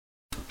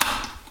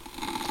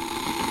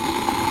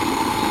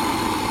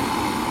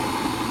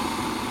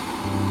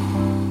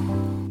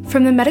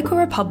From the Medical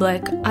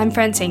Republic, I'm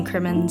Francine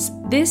Crimmins.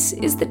 This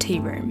is The Tea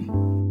Room.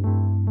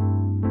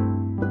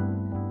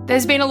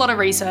 There's been a lot of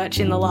research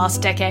in the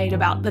last decade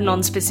about the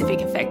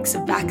non-specific effects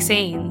of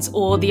vaccines,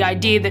 or the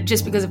idea that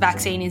just because a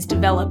vaccine is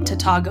developed to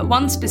target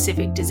one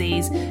specific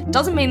disease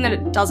doesn't mean that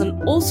it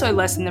doesn't also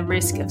lessen the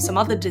risk of some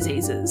other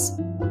diseases.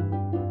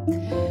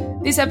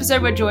 This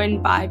episode we're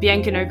joined by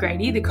Bianca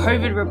Nogrady, the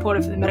COVID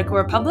reporter for the Medical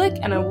Republic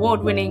and an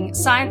award-winning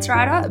science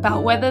writer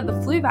about whether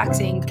the flu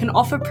vaccine can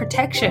offer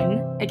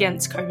protection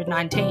against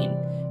COVID-19.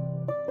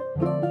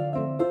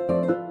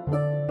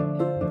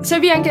 So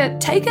Bianca,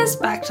 take us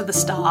back to the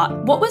start.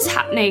 What was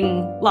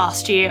happening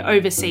last year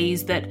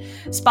overseas that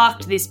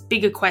sparked this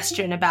bigger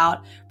question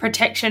about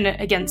protection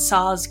against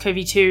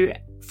SARS-CoV-2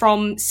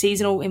 from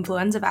seasonal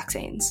influenza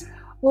vaccines?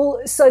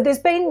 Well, so there's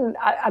been,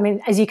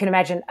 as you can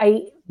imagine,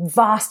 a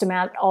vast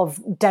amount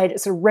of data,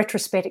 sort of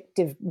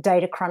retrospective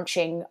data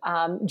crunching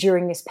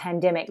during this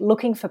pandemic,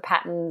 looking for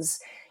patterns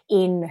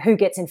in who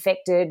gets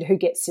infected, who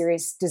gets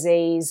serious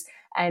disease,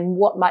 and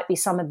what might be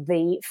some of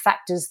the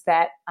factors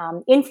that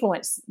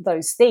influence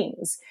those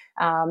things.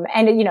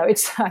 It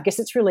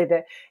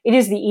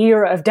is the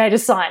era of data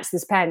science,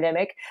 this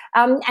pandemic.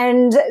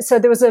 And so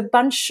there was a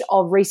bunch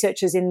of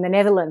researchers in the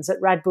Netherlands at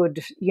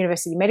Radboud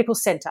University Medical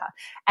Center,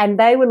 and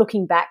they were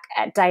looking back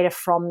at data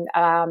from,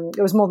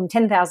 there was more than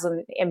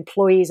 10,000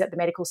 employees at the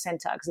medical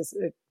center, because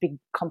there's a big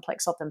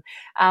complex of them,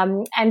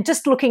 and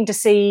just looking to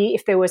see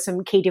if there were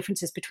some key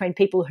differences between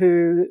people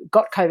who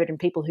got COVID and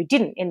people who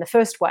didn't in the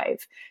first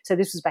wave. So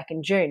this was back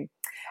in June.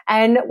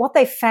 And what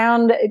they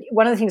found,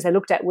 one of the things they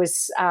looked at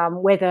was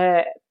whether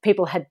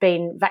people had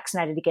been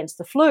vaccinated against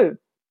the flu.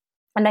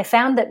 And they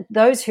found that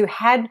those who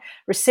had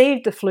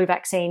received the flu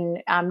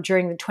vaccine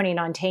during the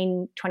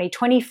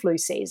 2019-2020 flu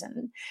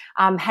season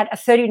had a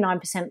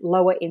 39%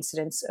 lower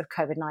incidence of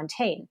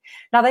COVID-19.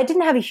 Now, they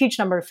didn't have a huge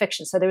number of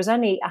infections, so there was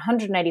only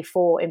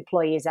 184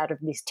 employees out of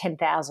this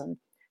 10,000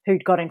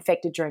 who'd got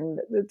infected during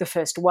the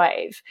first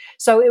wave.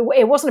 So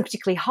it wasn't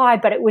particularly high,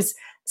 but it was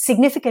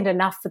significant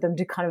enough for them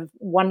to kind of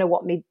wonder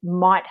what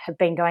might have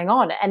been going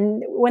on.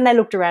 And when they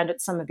looked around at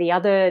some of the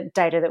other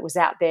data that was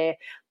out there,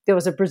 there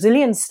was a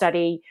Brazilian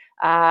study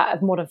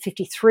of more than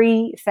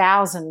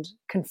 53,000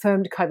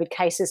 confirmed COVID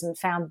cases, and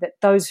found that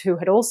those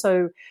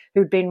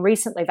who'd been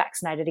recently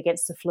vaccinated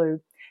against the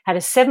flu had a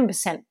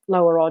 7%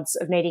 lower odds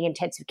of needing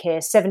intensive care,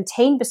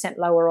 17%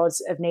 lower odds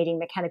of needing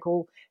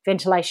mechanical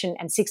ventilation,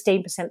 and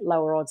 16%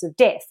 lower odds of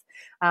death.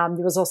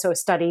 There was also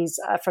studies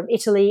from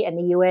Italy and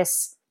the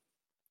US.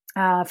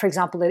 For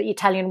example, the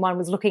Italian one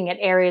was looking at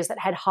areas that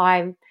had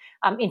high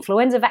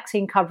influenza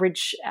vaccine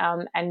coverage,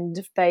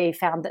 and they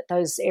found that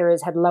those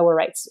areas had lower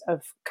rates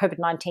of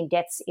COVID-19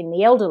 deaths in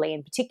the elderly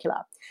in particular.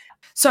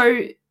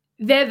 So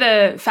they're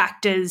the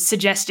factors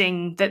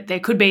suggesting that there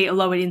could be a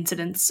lower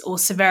incidence or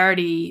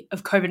severity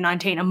of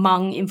COVID-19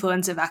 among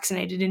influenza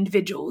vaccinated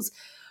individuals.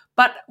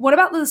 But what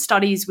about the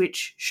studies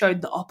which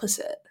showed the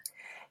opposite?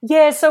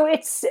 Yeah, so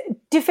it's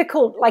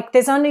difficult. Like,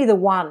 there's only the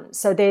one.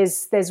 So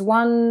there's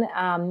one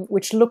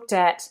which looked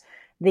at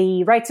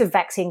the rates of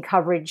vaccine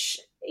coverage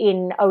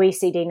in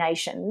OECD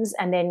nations,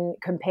 and then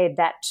compared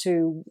that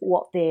to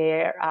what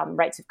their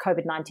rates of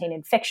COVID-19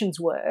 infections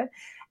were.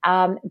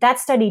 That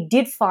study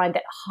did find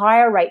that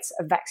higher rates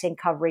of vaccine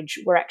coverage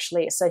were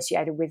actually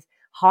associated with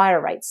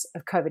higher rates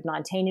of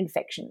COVID-19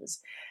 infections.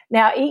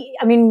 Now,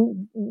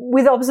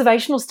 with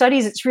observational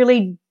studies, it's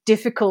really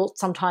difficult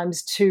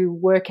sometimes to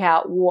work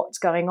out what's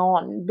going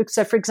on.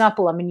 So, for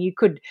example, you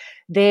could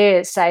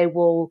there say,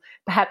 well,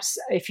 perhaps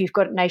if you've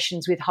got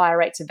nations with higher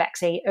rates of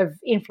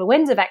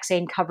influenza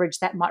vaccine coverage,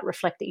 that might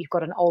reflect that you've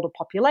got an older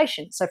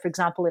population. So, for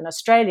example, in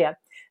Australia,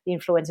 the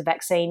influenza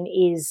vaccine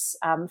is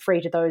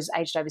free to those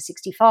aged over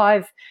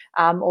 65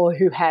 or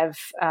who have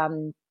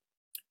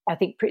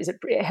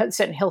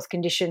certain health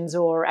conditions,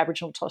 or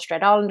Aboriginal and Torres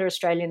Strait Islander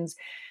Australians.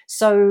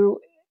 So,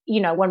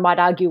 one might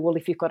argue, well,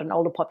 if you've got an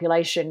older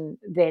population,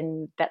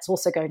 then that's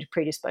also going to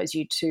predispose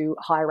you to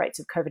higher rates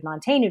of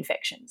COVID-19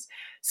 infections.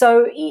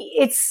 So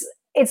it's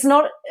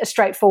not a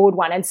straightforward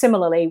one. And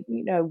similarly,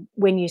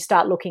 when you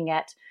start looking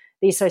at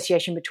the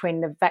association between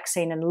the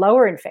vaccine and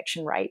lower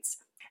infection rates,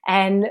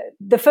 and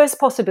the first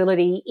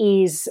possibility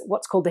is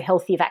what's called the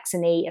healthy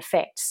vaccinee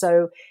effect.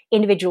 So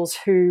individuals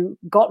who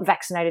got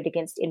vaccinated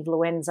against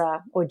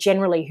influenza, or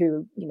generally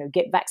who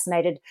get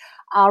vaccinated,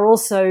 are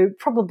also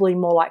probably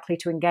more likely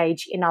to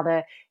engage in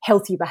other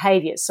healthy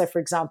behaviours. So, for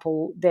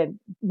example, they're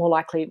more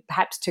likely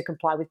perhaps to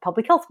comply with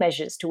public health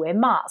measures, to wear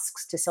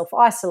masks, to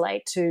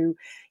self-isolate, to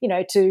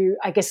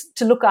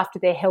look after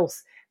their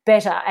health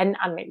better. And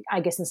I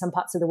guess in some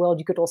parts of the world,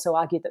 you could also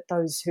argue that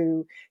those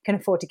who can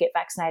afford to get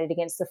vaccinated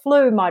against the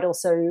flu might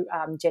also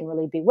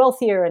generally be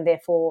wealthier, and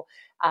therefore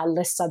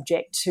less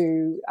subject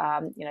to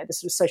the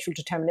sort of social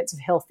determinants of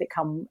health that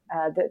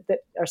that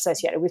are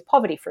associated with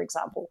poverty, for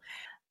example.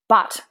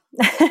 But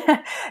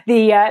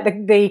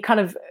the kind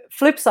of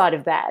flip side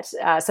of that,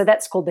 so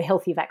that's called the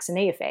healthy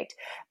vaccinee effect.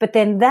 But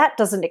then that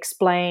doesn't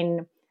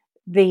explain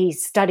the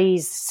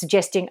studies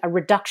suggesting a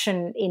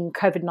reduction in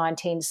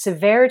COVID-19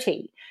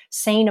 severity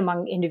seen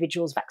among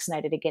individuals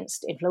vaccinated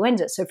against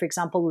influenza. So, for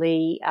example,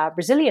 the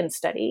Brazilian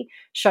study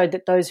showed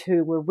that those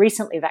who were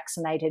recently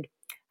vaccinated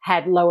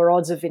had lower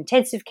odds of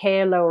intensive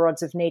care, lower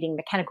odds of needing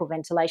mechanical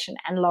ventilation,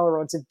 and lower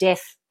odds of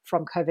death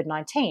from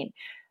COVID-19.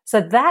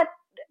 So that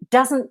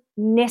doesn't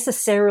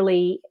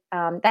necessarily,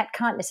 that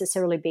can't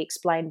necessarily be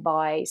explained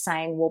by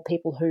saying, well,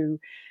 people who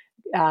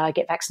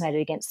get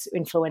vaccinated against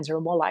influenza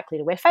are more likely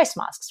to wear face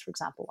masks, for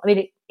example. I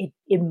mean,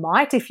 it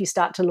might if you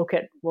start to look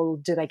at, well,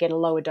 do they get a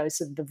lower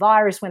dose of the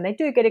virus when they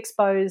do get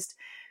exposed?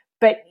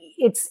 But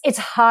it's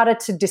harder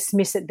to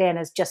dismiss it then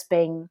as just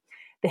being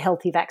the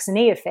healthy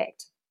vaccinee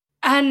effect.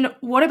 And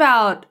what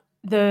about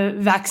the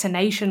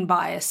vaccination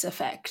bias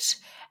effect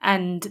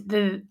and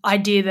the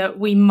idea that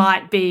we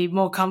might be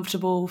more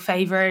comfortable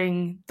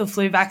favouring the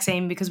flu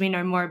vaccine because we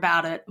know more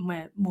about it and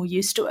we're more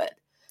used to it?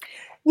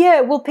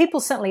 Yeah, well,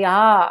 people certainly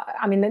are.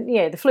 I mean,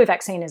 the flu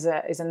vaccine is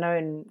a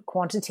known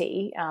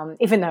quantity,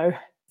 even though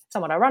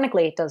somewhat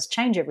ironically it does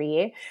change every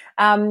year.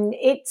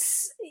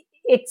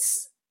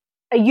 It's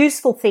a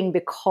useful thing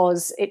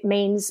because it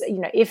means,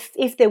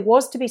 if there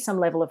was to be some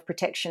level of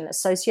protection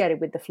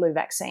associated with the flu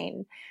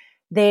vaccine,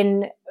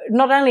 then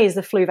not only is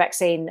the flu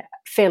vaccine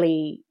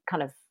fairly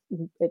kind of,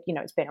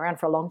 it's been around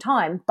for a long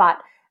time, but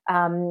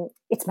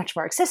it's much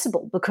more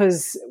accessible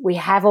because we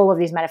have all of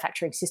these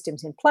manufacturing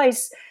systems in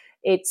place.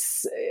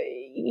 It's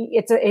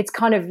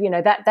kind of,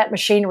 that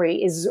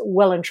machinery is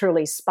well and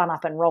truly spun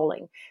up and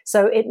rolling.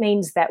 So it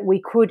means that we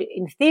could,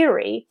 in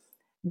theory,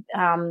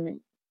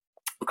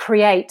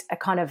 create a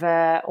kind of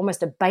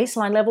almost a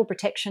baseline level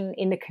protection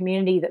in the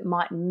community that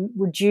might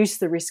reduce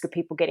the risk of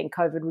people getting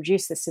COVID,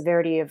 reduce the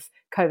severity of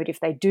COVID if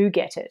they do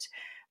get it,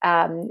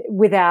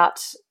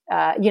 without,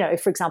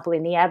 if, for example,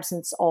 in the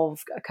absence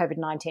of a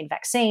COVID-19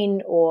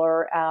 vaccine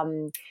or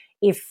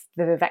if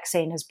the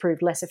vaccine has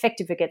proved less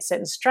effective against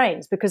certain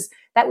strains, because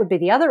that would be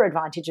the other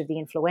advantage of the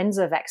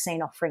influenza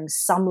vaccine offering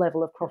some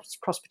level of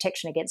cross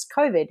protection against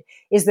COVID,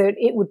 is that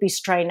it would be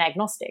strain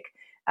agnostic.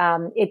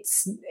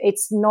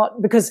 It's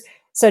not because.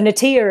 So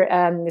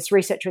Natia, this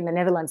researcher in the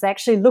Netherlands, they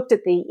actually looked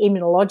at the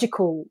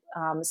immunological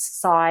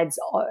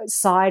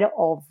side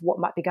of what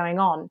might be going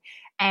on.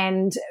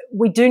 And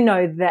we do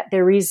know that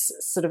there is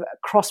sort of a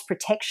cross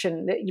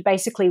protection that you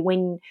basically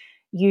when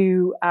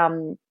you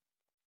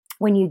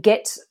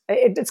get,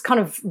 it's kind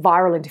of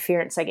viral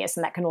interference, I guess,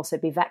 and that can also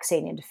be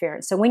vaccine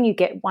interference. So when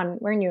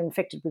you're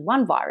infected with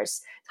one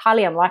virus, it's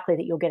highly unlikely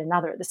that you'll get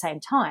another at the same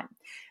time.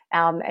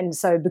 And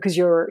so because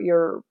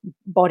your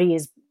body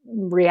is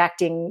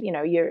reacting,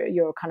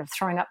 you're kind of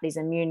throwing up these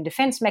immune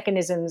defense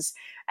mechanisms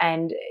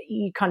and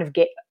you kind of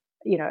get,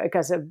 it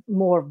goes a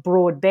more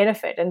broad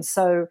benefit. And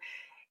so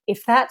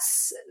if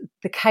that's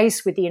the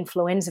case with the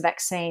influenza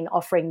vaccine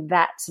offering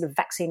that sort of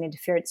vaccine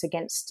interference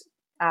against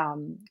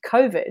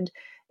COVID,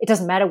 it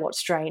doesn't matter what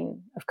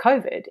strain of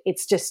COVID,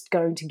 it's just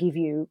going to give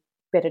you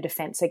better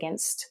defense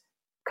against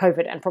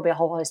COVID and probably a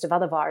whole host of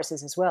other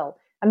viruses as well.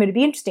 I mean, it'd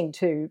be interesting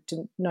to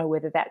know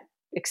whether that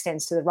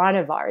extends to the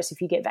rhinovirus.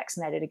 If you get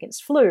vaccinated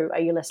against flu, are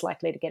you less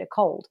likely to get a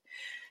cold?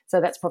 So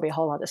that's probably a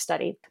whole other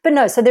study. But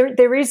no, so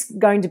there is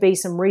going to be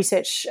some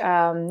research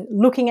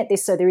looking at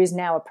this. So there is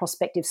now a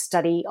prospective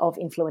study of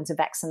influenza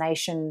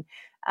vaccination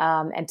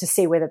and to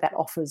see whether that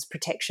offers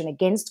protection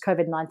against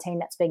COVID-19.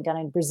 That's being done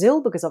in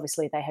Brazil because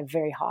obviously they have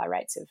very high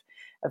rates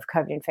of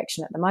COVID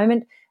infection at the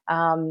moment.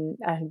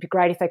 It'd be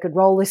great if they could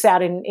roll this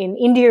out in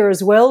India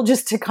as well,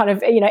 just to kind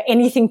of,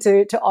 anything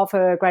to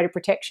offer greater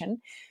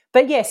protection.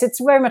 But yes, it's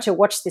very much a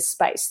watch this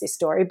space, this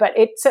story. But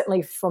it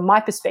certainly, from my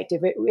perspective,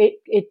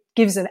 it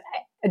gives an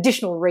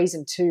additional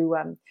reason to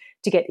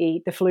get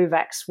the flu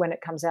vax when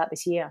it comes out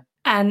this year.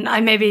 And I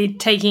may be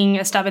taking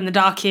a stab in the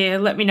dark here.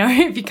 Let me know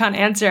if you can't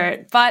answer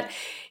it. But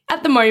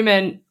at the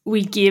moment,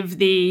 we give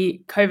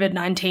the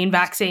COVID-19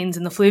 vaccines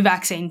and the flu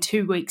vaccine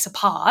 2 weeks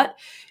apart.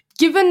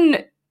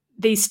 Given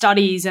these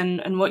studies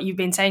and what you've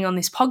been saying on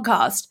this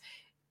podcast,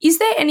 is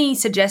there any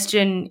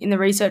suggestion in the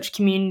research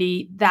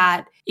community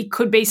that it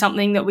could be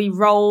something that we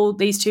roll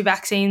these two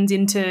vaccines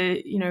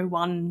into,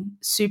 one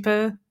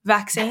super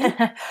vaccine?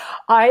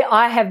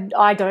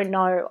 I don't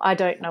know. I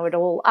don't know at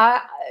all.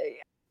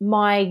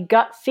 My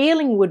gut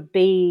feeling would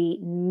be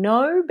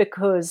no,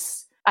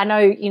 because I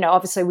know,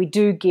 obviously we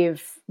do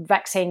give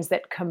vaccines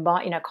that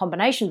combine,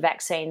 combination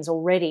vaccines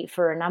already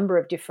for a number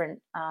of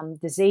different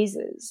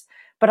diseases.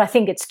 But I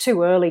think it's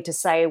too early to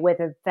say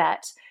whether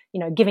that,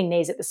 giving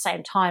these at the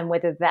same time,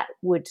 whether that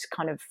would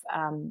kind of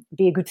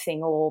be a good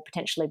thing or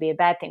potentially be a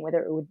bad thing, whether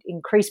it would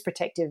increase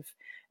protective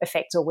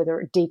effects or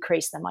whether it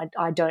decrease them.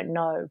 I don't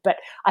know. But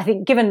I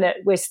think given that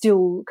we're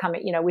still kind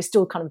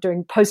of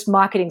doing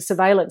post-marketing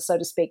surveillance, so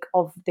to speak,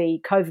 of the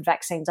COVID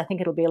vaccines, I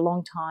think it'll be a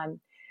long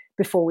time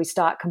before we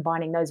start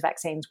combining those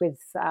vaccines with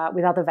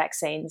other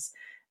vaccines.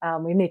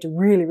 We need to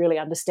really, really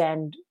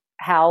understand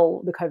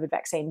how the COVID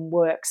vaccine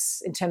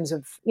works in terms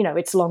of,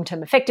 its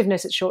long-term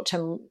effectiveness, its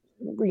short-term,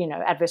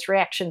 adverse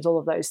reactions, all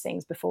of those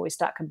things before we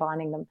start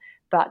combining them.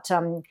 But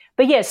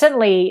yeah,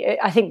 certainly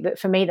I think that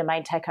for me, the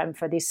main take home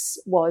for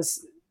this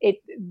was it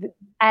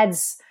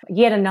adds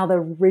yet another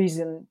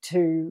reason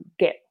to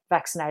get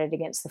vaccinated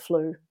against the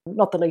flu,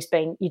 not the least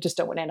being you just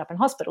don't want to end up in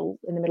hospital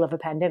in the middle of a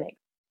pandemic.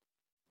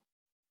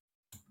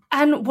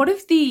 And what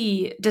of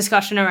the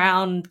discussion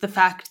around the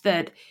fact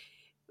that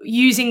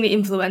using the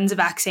influenza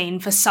vaccine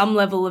for some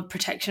level of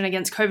protection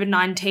against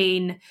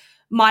COVID-19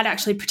 might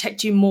actually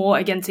protect you more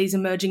against these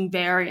emerging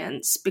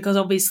variants? Because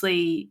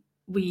obviously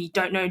we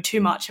don't know too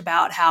much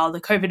about how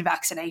the COVID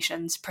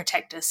vaccinations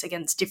protect us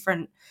against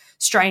different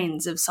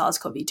strains of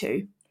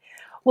SARS-CoV-2.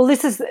 Well,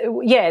 this is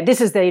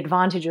the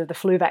advantage of the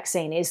flu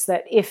vaccine, is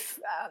that if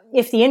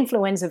the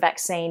influenza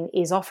vaccine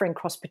is offering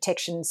cross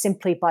protection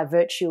simply by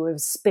virtue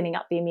of spinning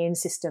up the immune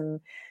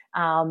system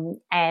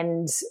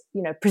and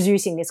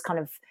producing this kind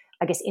of,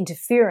 I guess,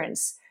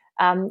 interference,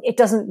 it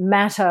doesn't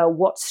matter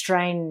what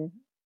strain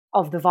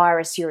of the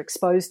virus you're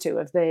exposed to,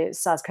 of the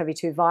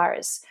SARS-CoV-2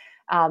 virus.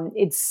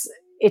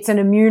 It's an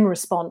immune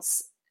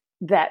response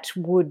that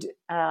would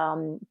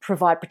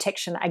provide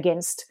protection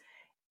against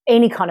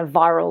any kind of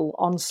viral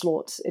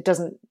onslaught. It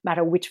doesn't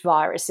matter which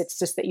virus. It's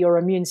just that your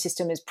immune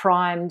system is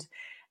primed.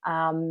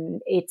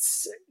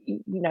 It's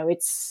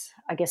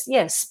I guess,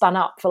 spun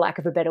up, for lack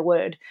of a better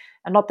word,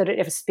 and not that it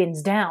ever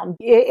spins down.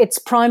 It's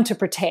primed to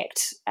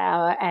protect,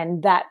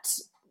 and that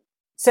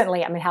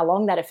certainly, how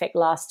long that effect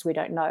lasts, we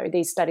don't know.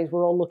 These studies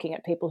were all looking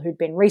at people who'd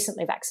been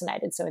recently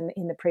vaccinated, so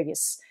in the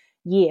previous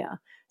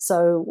year.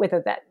 So whether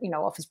that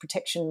offers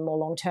protection more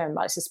long term,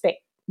 I suspect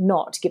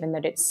not, given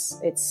that it's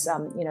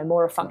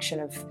more a function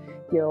of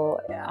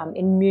your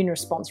immune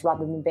response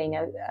rather than being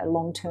a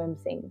long term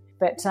thing.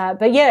 But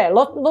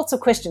lots of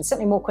questions,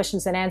 certainly more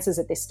questions than answers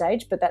at this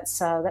stage. But that's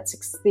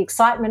the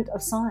excitement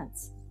of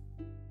science.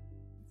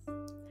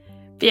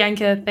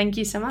 Bianca, thank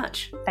you so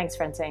much. Thanks,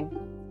 Francine.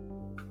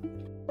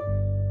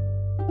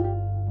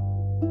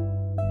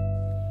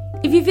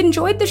 If you've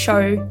enjoyed the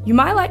show, you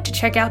might like to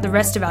check out the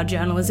rest of our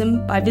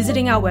journalism by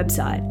visiting our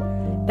website.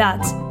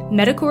 That's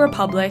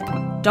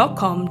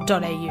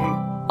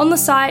medicalrepublic.com.au. On the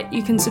site,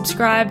 you can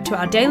subscribe to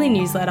our daily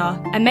newsletter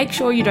and make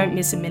sure you don't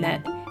miss a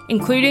minute,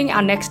 including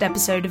our next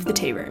episode of The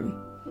Tea Room.